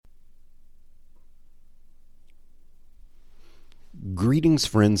Greetings,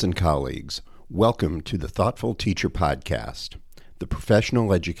 friends and colleagues. Welcome to the Thoughtful Teacher Podcast, the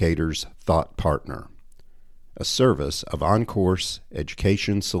professional educator's thought partner, a service of On-Course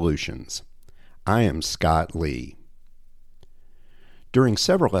Education Solutions. I am Scott Lee. During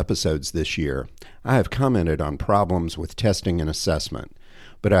several episodes this year, I have commented on problems with testing and assessment,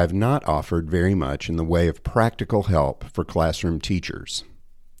 but I have not offered very much in the way of practical help for classroom teachers.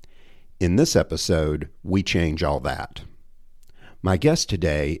 In this episode, we change all that. My guest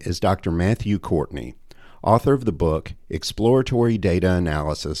today is Dr. Matthew Courtney, author of the book Exploratory Data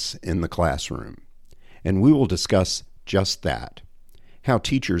Analysis in the Classroom. And we will discuss just that, how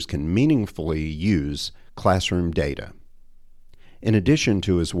teachers can meaningfully use classroom data. In addition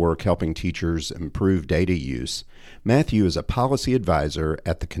to his work helping teachers improve data use, Matthew is a policy advisor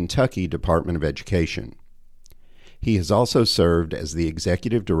at the Kentucky Department of Education. He has also served as the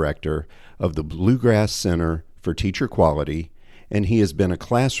executive director of the Bluegrass Center for Teacher Quality, and he has been a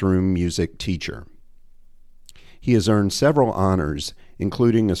classroom music teacher. He has earned several honors,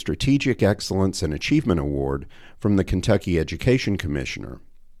 including a Strategic Excellence and Achievement Award from the Kentucky Education Commissioner.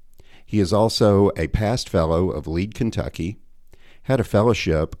 He is also a past fellow of Lead Kentucky, had a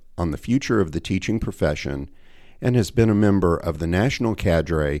fellowship on the future of the teaching profession, and has been a member of the National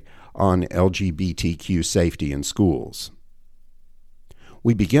Cadre on LGBTQ safety in schools.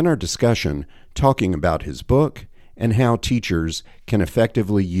 We begin our discussion talking about his book and how teachers can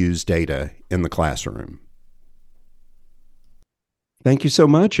effectively use data in the classroom. Thank you so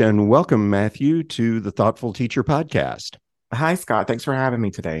much, and welcome, Matthew, to the Thoughtful Teacher Podcast. Hi, Scott. Thanks for having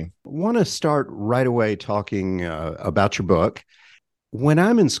me today. I want to start right away talking about your book. When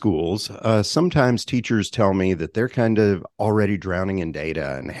I'm in schools, sometimes teachers tell me that they're kind of already drowning in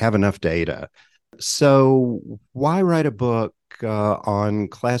data and have enough data. So why write a book on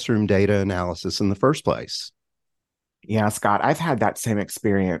classroom data analysis in the first place? Yeah, Scott, I've had that same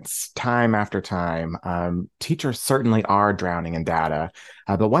experience time after time. Teachers certainly are drowning in data,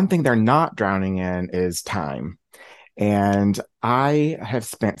 but one thing they're not drowning in is time. And I have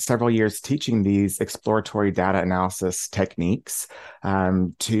spent several years teaching these exploratory data analysis techniques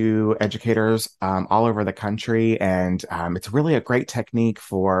to educators all over the country. And it's really a great technique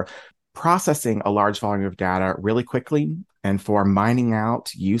for processing a large volume of data really quickly and for mining out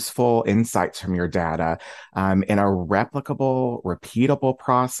useful insights from your data in a replicable, repeatable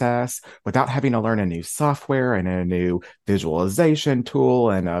process without having to learn a new software and a new visualization tool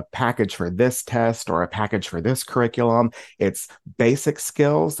and a package for this test or a package for this curriculum. It's basic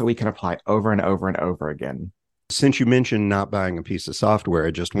skills that we can apply over and over and over again. Since you mentioned not buying a piece of software,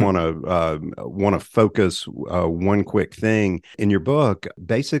 I just want to focus one quick thing. In your book,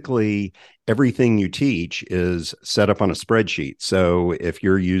 basically everything you teach is set up on a spreadsheet. So if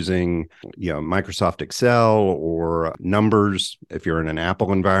you're using, Microsoft Excel or Numbers, if you're in an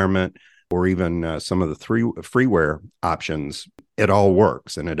Apple environment, or even some of the freeware options, it all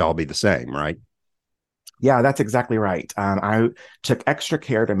works and it'll all be the same, right? Yeah, that's exactly right. I took extra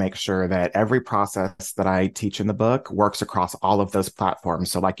care to make sure that every process that I teach in the book works across all of those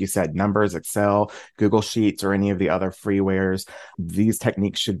platforms. So like you said, Numbers, Excel, Google Sheets, or any of the other freewares, these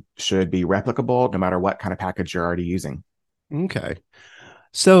techniques should be replicable no matter what kind of package you're already using. Okay.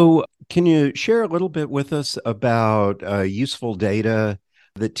 So can you share a little bit with us about useful data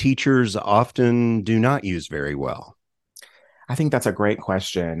that teachers often do not use very well? I think that's a great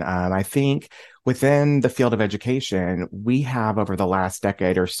question. I think within the field of education, we have over the last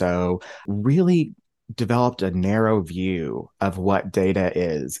decade or so really developed a narrow view of what data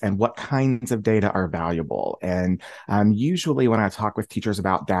is and what kinds of data are valuable. And usually when I talk with teachers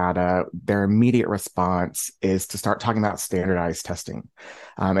about data, their immediate response is to start talking about standardized testing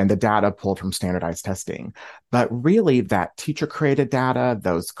and the data pulled from standardized testing. But really that teacher-created data,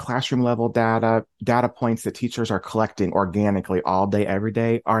 those classroom-level data points that teachers are collecting organically all day, every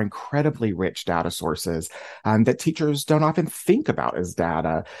day are incredibly rich data sources that teachers don't often think about as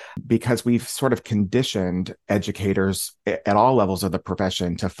data because we've sort of conditioned educators at all levels of the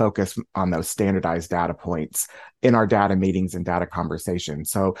profession to focus on those standardized data points in our data meetings and data conversations.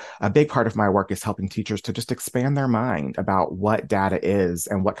 So a big part of my work is helping teachers to just expand their mind about what data is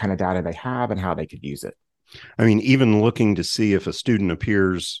and what kind of data they have and how they could use it. I mean, even looking to see if a student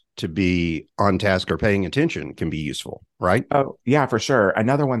appears to be on task or paying attention can be useful, right? Oh, yeah, for sure.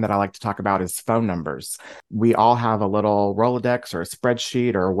 Another one that I like to talk about is phone numbers. We all have a little Rolodex or a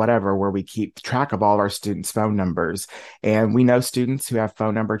spreadsheet or whatever where we keep track of all of our students' phone numbers. And we know students who have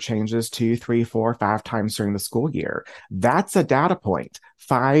phone number changes 2, 3, 4, 5 times during the school year. That's a data point.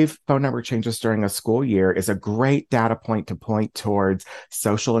 5 phone number changes during a school year is a great data point to point towards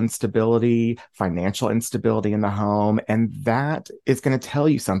social instability, financial instability in the home. And that is going to tell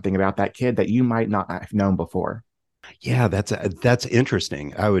you something about that kid that you might not have known before. Yeah, that's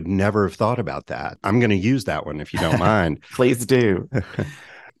interesting. I would never have thought about that. I'm going to use that one if you don't mind. Please do.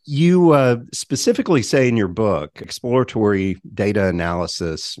 You specifically say in your book, exploratory data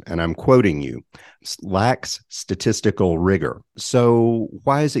analysis, and I'm quoting you, lacks statistical rigor. So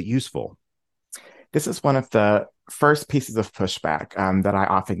why is it useful? This is one of the first pieces of pushback that I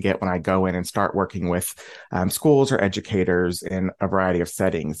often get when I go in and start working with schools or educators in a variety of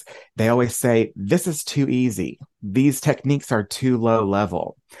settings. They always say, this is too easy. These techniques are too low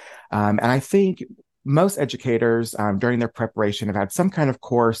level. And I think most educators during their preparation have had some kind of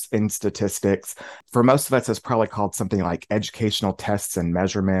course in statistics. For most of us, it's probably called something like educational tests and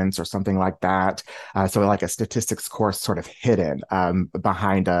measurements or something like that. So like a statistics course sort of hidden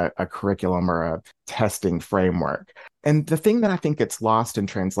behind a curriculum or a testing framework. And the thing that I think gets lost in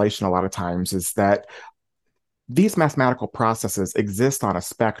translation a lot of times is that these mathematical processes exist on a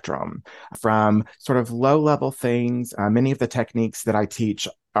spectrum from sort of low level things. Many of the techniques that I teach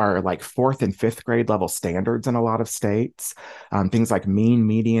are like fourth and fifth grade level standards in a lot of states, things like mean,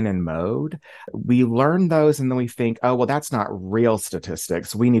 median, and mode. We learn those and then we think, oh, well, that's not real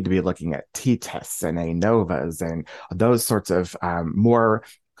statistics. We need to be looking at t-tests and ANOVAs and those sorts of more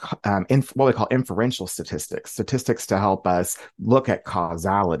what we call inferential statistics, statistics to help us look at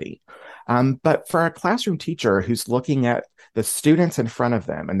causality. But for a classroom teacher who's looking at the students in front of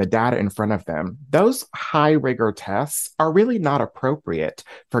them and the data in front of them, those high rigor tests are really not appropriate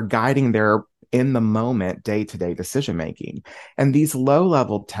for guiding their in the moment day-to-day decision making. And these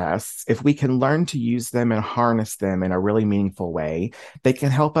low-level tests, if we can learn to use them and harness them in a really meaningful way, they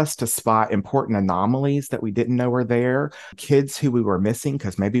can help us to spot important anomalies that we didn't know were there, kids who we were missing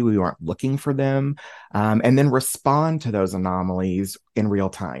because maybe we weren't looking for them, and then respond to those anomalies in real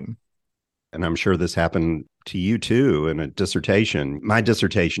time. And I'm sure this happened to you too in a dissertation. My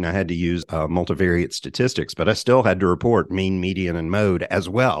dissertation, I had to use multivariate statistics, but I still had to report mean, median, and mode as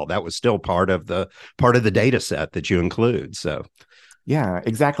well. That was still part of the data set that you include. So yeah,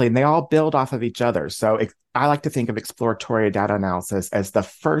 exactly. And they all build off of each other. So I like to think of exploratory data analysis as the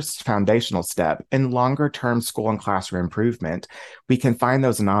first foundational step in longer term school and classroom improvement. We can find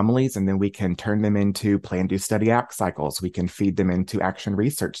those anomalies and then we can turn them into plan, do, study, act cycles. We can feed them into action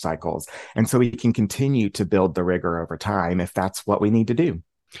research cycles. And so we can continue to build the rigor over time if that's what we need to do.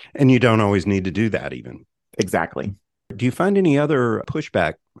 And you don't always need to do that even. Exactly. Do you find any other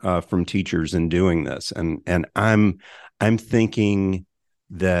pushback from teachers in doing this? And I'm thinking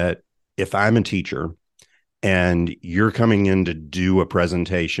that if I'm a teacher and you're coming in to do a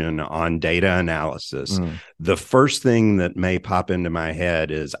presentation on data analysis, the first thing that may pop into my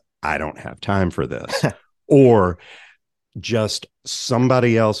head is, I don't have time for this. Or just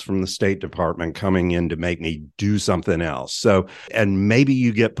somebody else from the State Department coming in to make me do something else. So, and maybe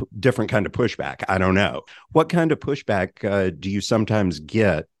you get different kind of pushback. I don't know. What kind of pushback do you sometimes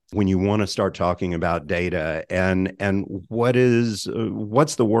get when you want to start talking about data, and what's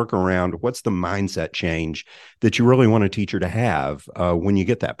the workaround? What's the mindset change that you really want a teacher to have when you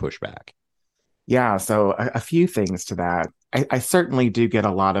get that pushback? Yeah, so a few things to that. I certainly do get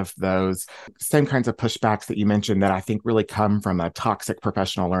a lot of those same kinds of pushbacks that you mentioned that I think really come from a toxic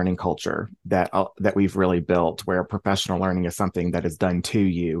professional learning culture that we've really built, where professional learning is something that is done to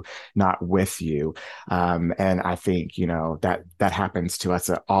you, not with you. And I think, that happens to us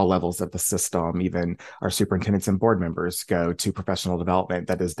at all levels of the system. Even our superintendents and board members go to professional development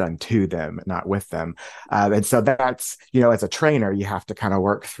that is done to them, not with them. And so that's, as a trainer, you have to kind of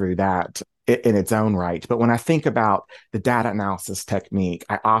work through that in its own right. But when I think about the data analysis technique,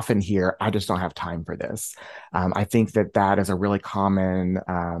 I often hear, I just don't have time for this. I think that is a really common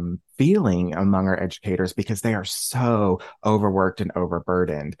feeling among our educators because they are so overworked and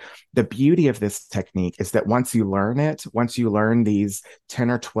overburdened. The beauty of this technique is that once you learn these 10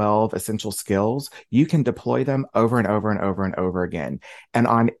 or 12 essential skills, you can deploy them over and over and over and over again. And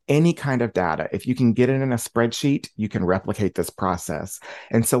on any kind of data, if you can get it in a spreadsheet, you can replicate this process.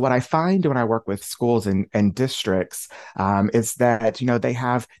 And so what I find when I work with schools and districts is that, they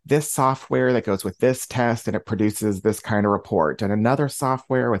have this software that goes with this test and it produces this kind of report, and another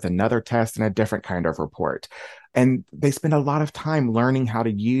software with another another test and a different kind of report. And they spend a lot of time learning how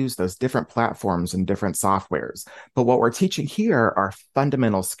to use those different platforms and different softwares. But what we're teaching here are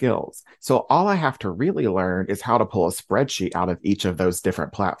fundamental skills. So all I have to really learn is how to pull a spreadsheet out of each of those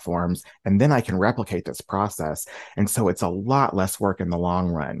different platforms, and then I can replicate this process. And so it's a lot less work in the long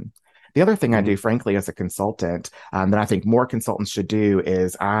run. The other thing I do, frankly, as a consultant, that I think more consultants should do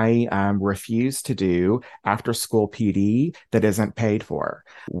is I refuse to do after school PD that isn't paid for.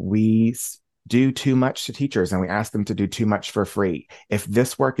 We do too much to teachers and we ask them to do too much for free. If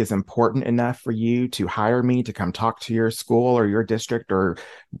this work is important enough for you to hire me to come talk to your school or your district or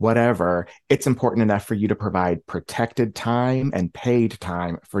whatever, it's important enough for you to provide protected time and paid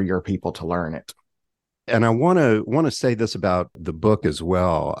time for your people to learn it. And I want to say this about the book as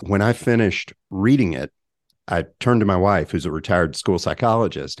well. When I finished reading it, I turned to my wife, who's a retired school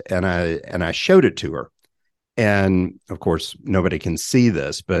psychologist, and I showed it to her. And of course, nobody can see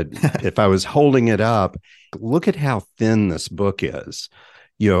this, but if I was holding it up, look at how thin this book is.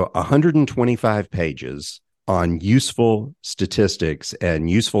 125 pages on useful statistics and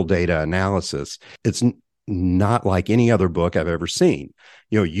useful data analysis. It's not like any other book I've ever seen.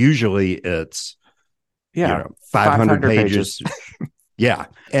 Usually it's 500 pages. Yeah.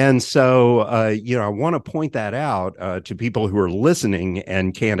 And so, I want to point that out to people who are listening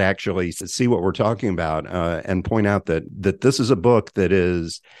and can't actually see what we're talking about, and point out that this is a book that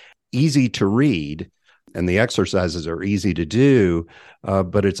is easy to read and the exercises are easy to do.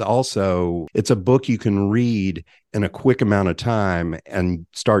 But it's a book you can read in a quick amount of time and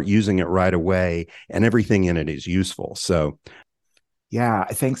start using it right away. And everything in it is useful. So yeah,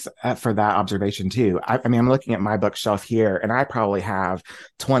 thanks for that observation too. I mean, I'm looking at my bookshelf here, and I probably have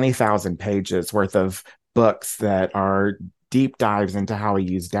 20,000 pages worth of books that are deep dives into how we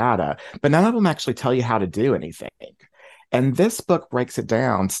use data, but none of them actually tell you how to do anything. And this book breaks it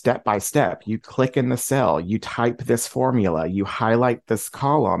down step by step. You click in the cell, you type this formula, you highlight this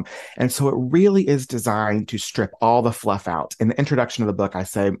column. And so it really is designed to strip all the fluff out. In the introduction of the book, I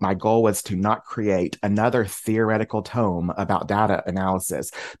say my goal was to not create another theoretical tome about data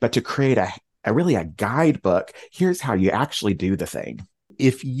analysis, but to create a guidebook. Here's how you actually do the thing.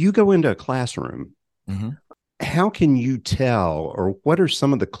 If you go into a classroom, how can you tell, or what are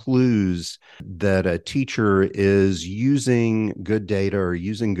some of the clues that a teacher is using good data or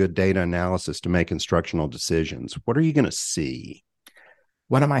using good data analysis to make instructional decisions? What are you going to see?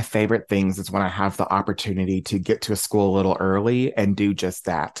 One of my favorite things is when I have the opportunity to get to a school a little early and do just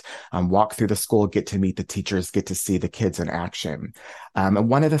that. Walk through the school, get to meet the teachers, get to see the kids in action. And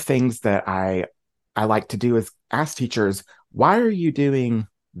one of the things that I like to do is ask teachers, why are you doing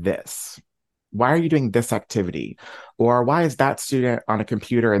this? Why are you doing this activity? Or why is that student on a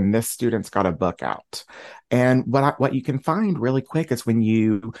computer and this student's got a book out? And what you can find really quick is when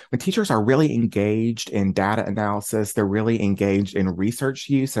teachers are really engaged in data analysis, they're really engaged in research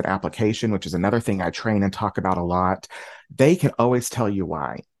use and application, which is another thing I train and talk about a lot. They can always tell you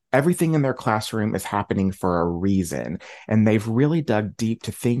why. Everything in their classroom is happening for a reason. And they've really dug deep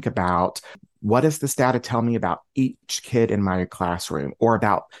to think about, what does this data tell me about each kid in my classroom, or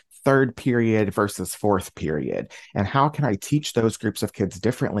about third period versus fourth period? And how can I teach those groups of kids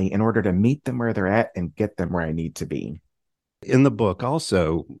differently in order to meet them where they're at and get them where I need to be? In the book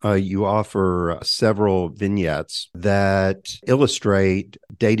also, you offer several vignettes that illustrate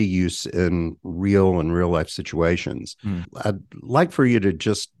data use in real life situations. I'd like for you to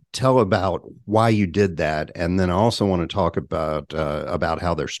just tell about why you did that, and then I also want to talk about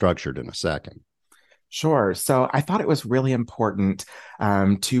how they're structured in a second. Sure. So I thought it was really important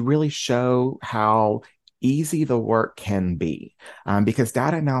to really show how easy the work can be, because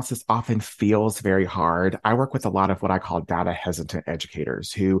data analysis often feels very hard. I work with a lot of what I call data hesitant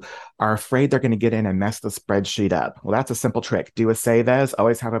educators who are afraid they're going to get in and mess the spreadsheet up. Well, that's a simple trick. Do a save as,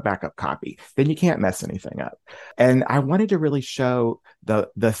 always have a backup copy. Then you can't mess anything up. And I wanted to really show the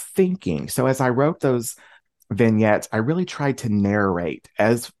thinking. So as I wrote those vignettes, I really tried to narrate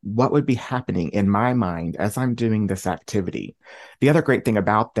as what would be happening in my mind as I'm doing this activity. The other great thing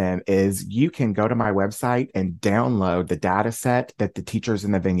about them is you can go to my website and download the data set that the teachers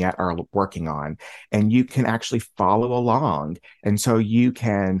in the vignette are working on, and you can actually follow along. And so you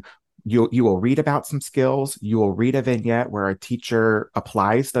will read about some skills, you will read a vignette where a teacher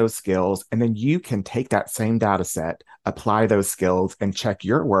applies those skills, and then you can take that same data set, apply those skills, and check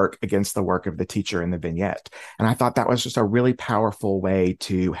your work against the work of the teacher in the vignette. And I thought that was just a really powerful way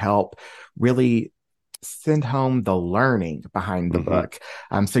to help really send home the learning behind the book.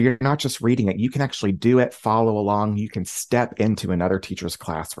 So you're not just reading it, you can actually do it, follow along, you can step into another teacher's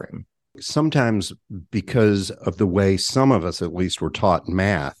classroom. Sometimes, because of the way some of us at least were taught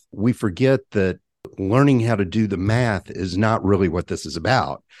math, we forget that learning how to do the math is not really what this is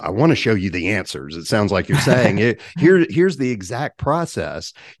about. I want to show you the answers. It sounds like you're saying here's the exact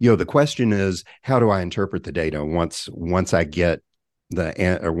process. The question is, how do I interpret the data once I get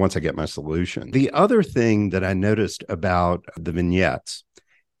once I get my solution? The other thing that I noticed about the vignettes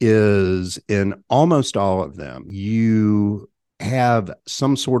is in almost all of them, you have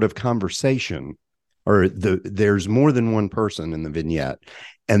some sort of conversation, or there's more than one person in the vignette,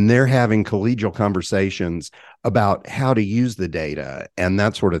 and they're having collegial conversations about how to use the data and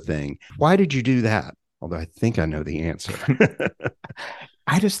that sort of thing. Why did you do that? Although I think I know the answer.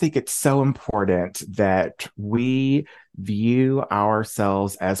 I just think it's so important that we view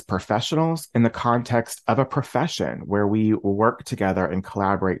ourselves as professionals in the context of a profession where we work together and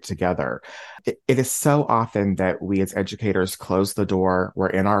collaborate together. It is so often that we as educators close the door, we're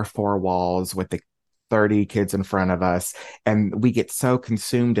in our four walls with the 30 kids in front of us, and we get so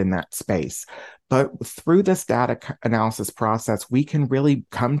consumed in that space. But through this data analysis process, we can really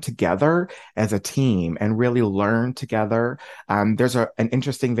come together as a team and really learn together. There's an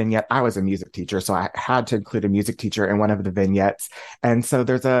interesting vignette. I was a music teacher, so I had to include a music teacher in one of the vignettes. And so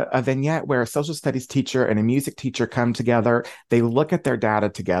there's a vignette where a social studies teacher and a music teacher come together. They look at their data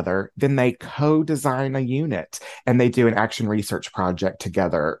together, then they co-design a unit, and they do an action research project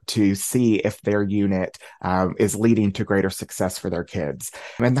together to see if their unit is leading to greater success for their kids.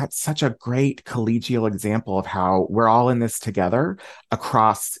 And that's such a great collegial example of how we're all in this together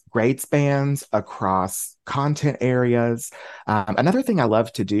across grade spans, across content areas. Another thing I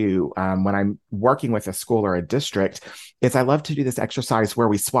love to do when I'm working with a school or a district is I love to do this exercise where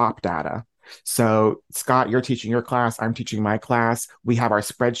we swap data. So, Scott, you're teaching your class, I'm teaching my class. We have our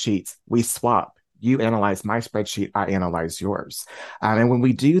spreadsheets, we swap. You analyze my spreadsheet, I analyze yours. And when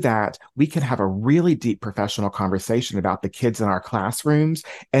we do that, we can have a really deep professional conversation about the kids in our classrooms.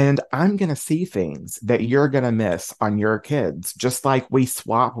 And I'm going to see things that you're going to miss on your kids, just like we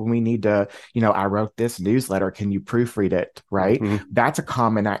swap when we need to, I wrote this newsletter. Can you proofread it? Right? Mm-hmm. That's a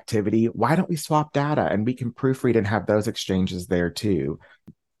common activity. Why don't we swap data and we can proofread and have those exchanges there too?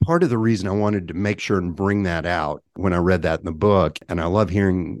 Part of the reason I wanted to make sure and bring that out when I read that in the book, and I love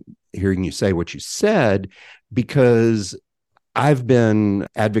hearing you say what you said, because I've been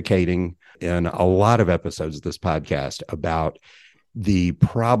advocating in a lot of episodes of this podcast about the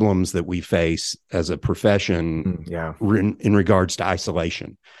problems that we face as a profession in regards to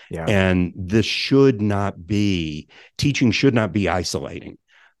isolation. Yeah. And this teaching should not be isolating.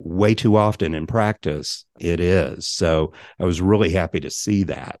 Way too often in practice, it is. So I was really happy to see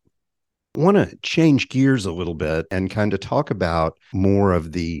that. I want to change gears a little bit and kind of talk about more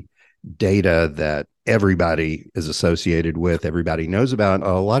of the data that everybody is associated with, everybody knows about.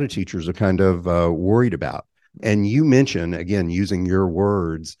 A lot of teachers are kind of worried about. And you mentioned, again, using your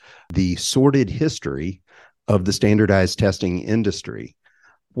words, the sordid history of the standardized testing industry.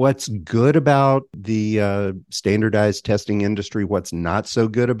 What's good about the standardized testing industry? What's not so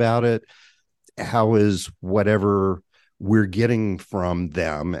good about it? How is whatever we're getting from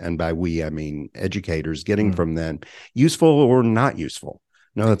them, and by we, I mean educators getting from them, useful or not useful?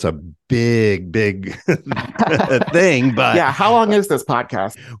 No, that's a big thing, but yeah. How long is this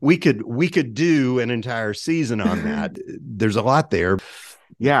podcast? We could do an entire season on that. There's a lot there.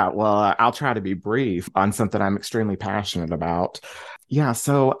 Yeah, well, I'll try to be brief on something I'm extremely passionate about. Yeah,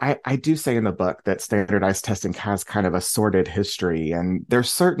 so I do say in the book that standardized testing has kind of a sordid history, and there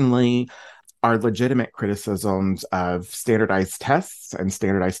certainly are legitimate criticisms of standardized tests and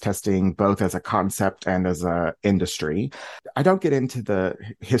standardized testing, both as a concept and as an industry. I don't get into the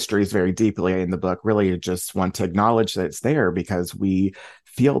histories very deeply in the book, really just want to acknowledge that it's there because we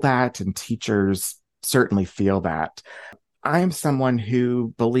feel that, and teachers certainly feel that. I am someone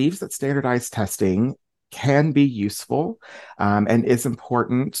who believes that standardized testing can be useful and is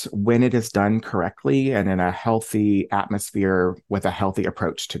important when it is done correctly and in a healthy atmosphere with a healthy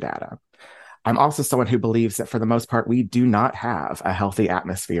approach to data. I'm also someone who believes that for the most part, we do not have a healthy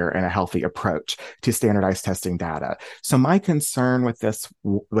atmosphere and a healthy approach to standardized testing data. So my concern with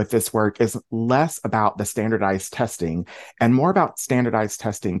this work is less about the standardized testing and more about standardized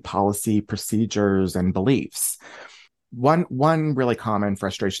testing policy, procedures, and beliefs. One really common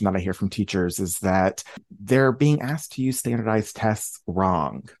frustration that I hear from teachers is that they're being asked to use standardized tests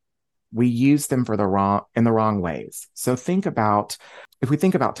wrong. We use them in the wrong ways. So if we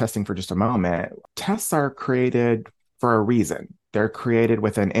think about testing for just a moment, tests are created for a reason. They're created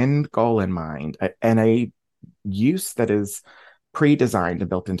with an end goal in mind and a use that is pre-designed and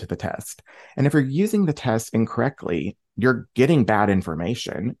built into the test. And if you're using the test incorrectly, you're getting bad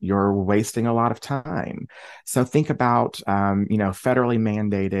information. You're wasting a lot of time. So think about, federally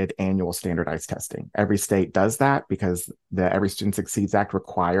mandated annual standardized testing. Every state does that because the Every Student Succeeds Act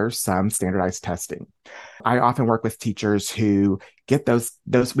requires some standardized testing. I often work with teachers who get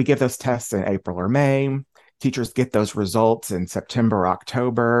we give those tests in April or May. Teachers get those results in September or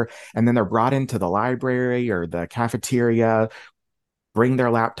October, and then they're brought into the library or the cafeteria, bring their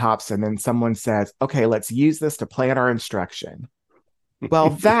laptops, and then someone says, okay, let's use this to plan our instruction.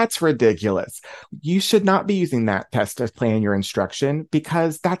 Well, that's ridiculous. You should not be using that test to plan your instruction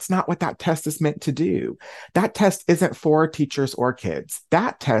because that's not what that test is meant to do. That test isn't for teachers or kids.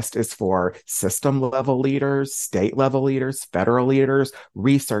 That test is for system level leaders, state level leaders, federal leaders,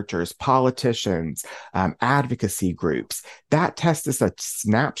 researchers, politicians, advocacy groups. That test is a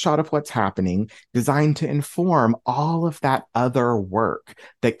snapshot of what's happening, designed to inform all of that other work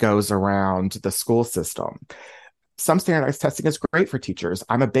that goes around the school system. Some standardized testing is great for teachers.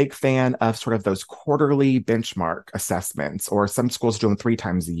 I'm a big fan of sort of those quarterly benchmark assessments, or some schools do them 3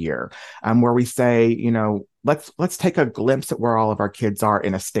 times a year, where we say, let's take a glimpse at where all of our kids are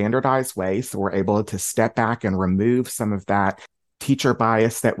in a standardized way, so we're able to step back and remove some of that teacher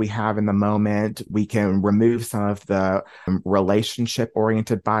bias that we have in the moment. We can remove some of the relationship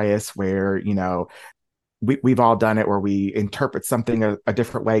oriented bias where, we've all done it, where we interpret something a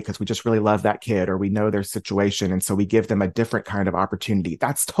different way because we just really love that kid or we know their situation. And so we give them a different kind of opportunity.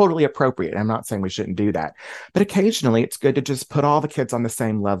 That's totally appropriate. I'm not saying we shouldn't do that. But occasionally it's good to just put all the kids on the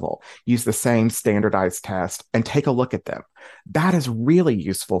same level, use the same standardized test, and take a look at them. That is really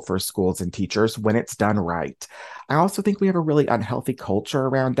useful for schools and teachers when it's done right. I also think we have a really unhealthy culture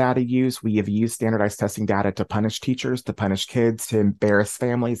around data use. We have used standardized testing data to punish teachers, to punish kids, to embarrass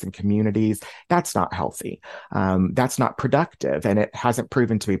families and communities. That's not healthy. That's not productive, and it hasn't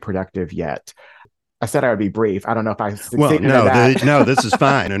proven to be productive yet. I said I would be brief. I don't know if I succeeded in that. No, this is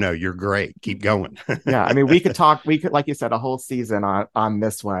fine. No, you're great. Keep going. Yeah, I mean, we could, like you said, a whole season on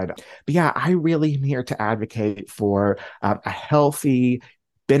this one. But yeah, I really am here to advocate for a healthy,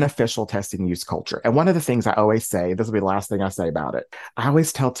 beneficial testing use culture. And one of the things I always say, this will be the last thing I say about it, I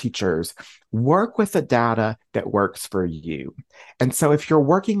always tell teachers, work with the data that works for you. And so if you're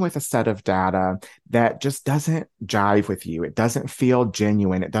working with a set of data that just doesn't jive with you, it doesn't feel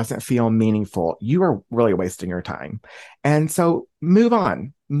genuine, it doesn't feel meaningful, you are really wasting your time. And so move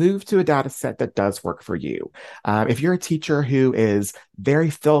on. Move to a data set that does work for you. If you're a teacher who is very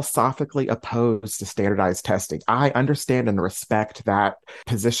philosophically opposed to standardized testing, I understand and respect that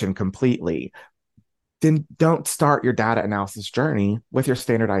position completely. Then don't start your data analysis journey with your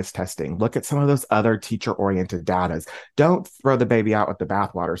standardized testing. Look at some of those other teacher-oriented data. Don't throw the baby out with the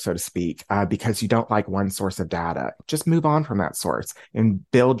bathwater, so to speak, because you don't like one source of data. Just move on from that source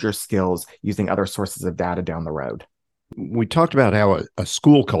and build your skills using other sources of data down the road. We talked about how a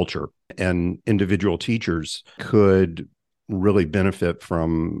school culture and individual teachers could really benefit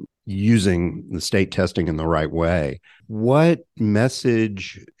from using the state testing in the right way. What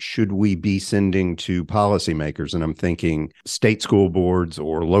message should we be sending to policymakers? And I'm thinking state school boards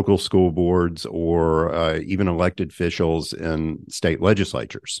or local school boards or even elected officials in state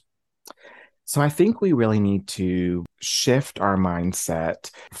legislatures. So I think we really need to shift our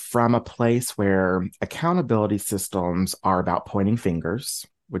mindset from a place where accountability systems are about pointing fingers,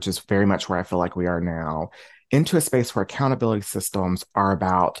 which is very much where I feel like we are now, into a space where accountability systems are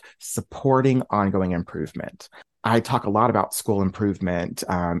about supporting ongoing improvement. I talk a lot about school improvement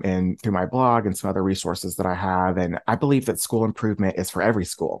through my blog and some other resources that I have. And I believe that school improvement is for every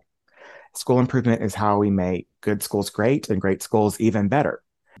school. School improvement is how we make good schools great and great schools even better.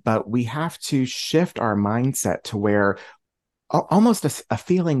 But we have to shift our mindset to where almost a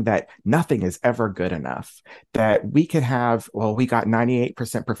feeling that nothing is ever good enough, that we could have, well, we got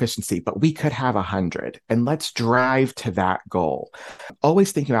 98% proficiency, but we could have 100. And let's drive to that goal.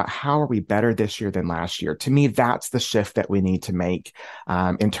 Always thinking about how are we better this year than last year. To me, that's the shift that we need to make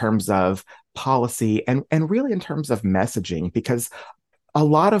in terms of policy and really in terms of messaging, because a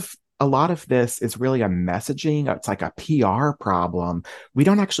lot of this is really a messaging. It's like a PR problem. We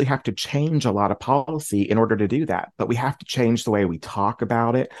don't actually have to change a lot of policy in order to do that, but we have to change the way we talk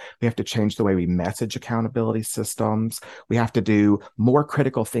about it. We have to change the way we message accountability systems. We have to do more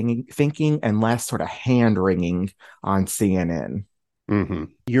critical thinking and less sort of hand wringing on CNN. Mm-hmm.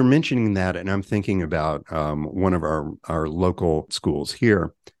 You're mentioning that, and I'm thinking about one of our local schools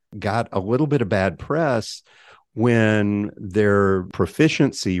here got a little bit of bad press when their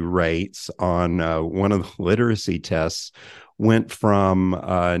proficiency rates on one of the literacy tests went from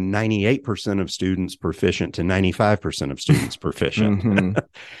 98% of students proficient to 95% of students proficient. Mm-hmm.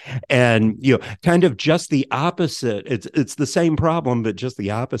 And, kind of just the opposite. It's the same problem, but just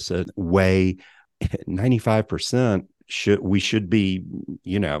the opposite way. 95% we should be,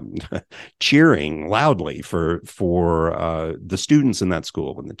 cheering loudly for the students in that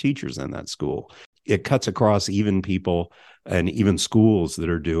school and the teachers in that school. It cuts across even people and even schools that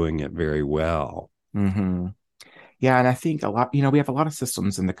are doing it very well. Mm-hmm. Yeah, and I think we have a lot of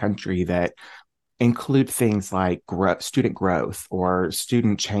systems in the country that include things like student growth or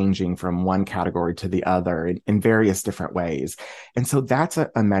student changing from one category to the other in various different ways. And so that's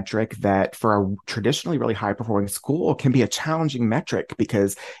a metric that for a traditionally really high performing school can be a challenging metric,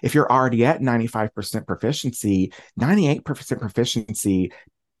 because if you're already at 95% proficiency, 98% proficiency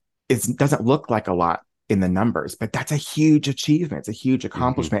doesn't look like a lot in the numbers, but that's a huge achievement. It's a huge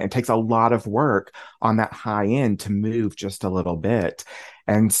accomplishment. It takes a lot of work on that high end to move just a little bit.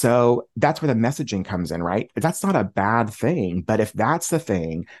 And so that's where the messaging comes in, right? That's not a bad thing, but if that's the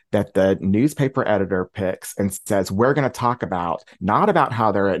thing that the newspaper editor picks and says, we're going to talk about, not about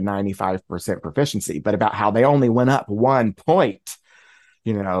how they're at 95% proficiency, but about how they only went up 1 point,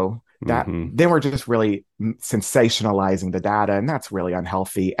 then we're just really sensationalizing the data, and that's really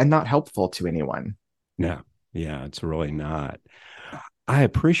unhealthy and not helpful to anyone. Yeah, it's really not. I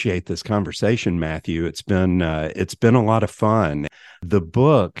appreciate this conversation, Matthew. It's been a lot of fun. The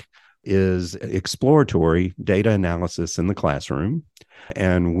book is Exploratory Data Analysis in the Classroom,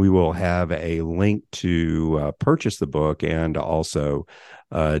 and we will have a link to purchase the book and also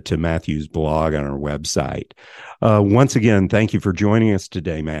to Matthew's blog on our website. Once again, thank you for joining us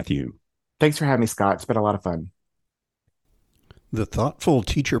today, Matthew. Thanks for having me, Scott. It's been a lot of fun. The Thoughtful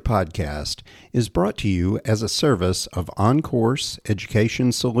Teacher Podcast is brought to you as a service of On-Course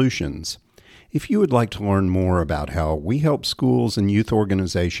Education Solutions. If you would like to learn more about how we help schools and youth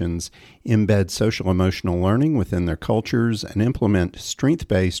organizations embed social-emotional learning within their cultures and implement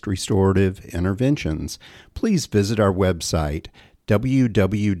strength-based restorative interventions, please visit our website,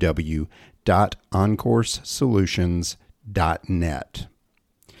 www.encoursesolutions.net.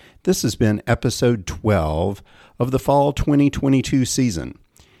 This has been episode 12 of the fall 2022 season.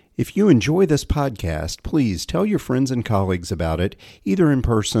 If you enjoy this podcast, please tell your friends and colleagues about it, either in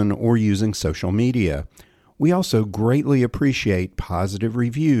person or using social media. We also greatly appreciate positive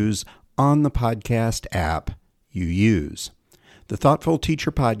reviews on the podcast app you use. The Thoughtful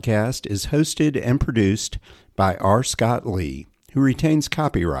Teacher Podcast is hosted and produced by R. Scott Lee, who retains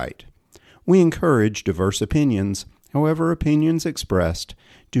copyright. We encourage diverse opinions. However, opinions expressed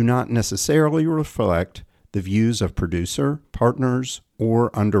do not necessarily reflect the views of producer, partners, or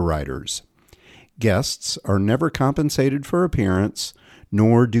underwriters. Guests are never compensated for appearance,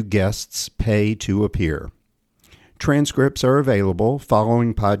 nor do guests pay to appear. Transcripts are available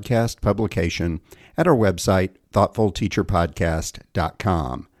following podcast publication at our website,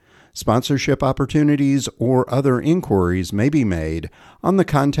 thoughtfulteacherpodcast.com. Sponsorship opportunities or other inquiries may be made on the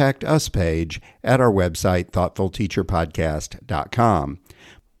Contact Us page at our website, thoughtfulteacherpodcast.com.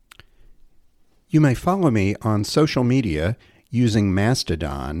 You may follow me on social media using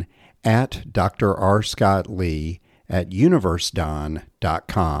Mastodon at Dr. R. Scott Lee at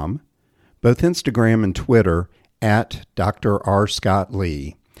universedon.com, both Instagram and Twitter at Dr. R. Scott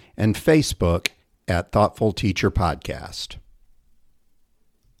Lee, and Facebook at Thoughtful Teacher Podcast.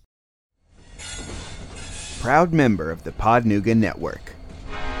 Proud member of the Podnuga Network.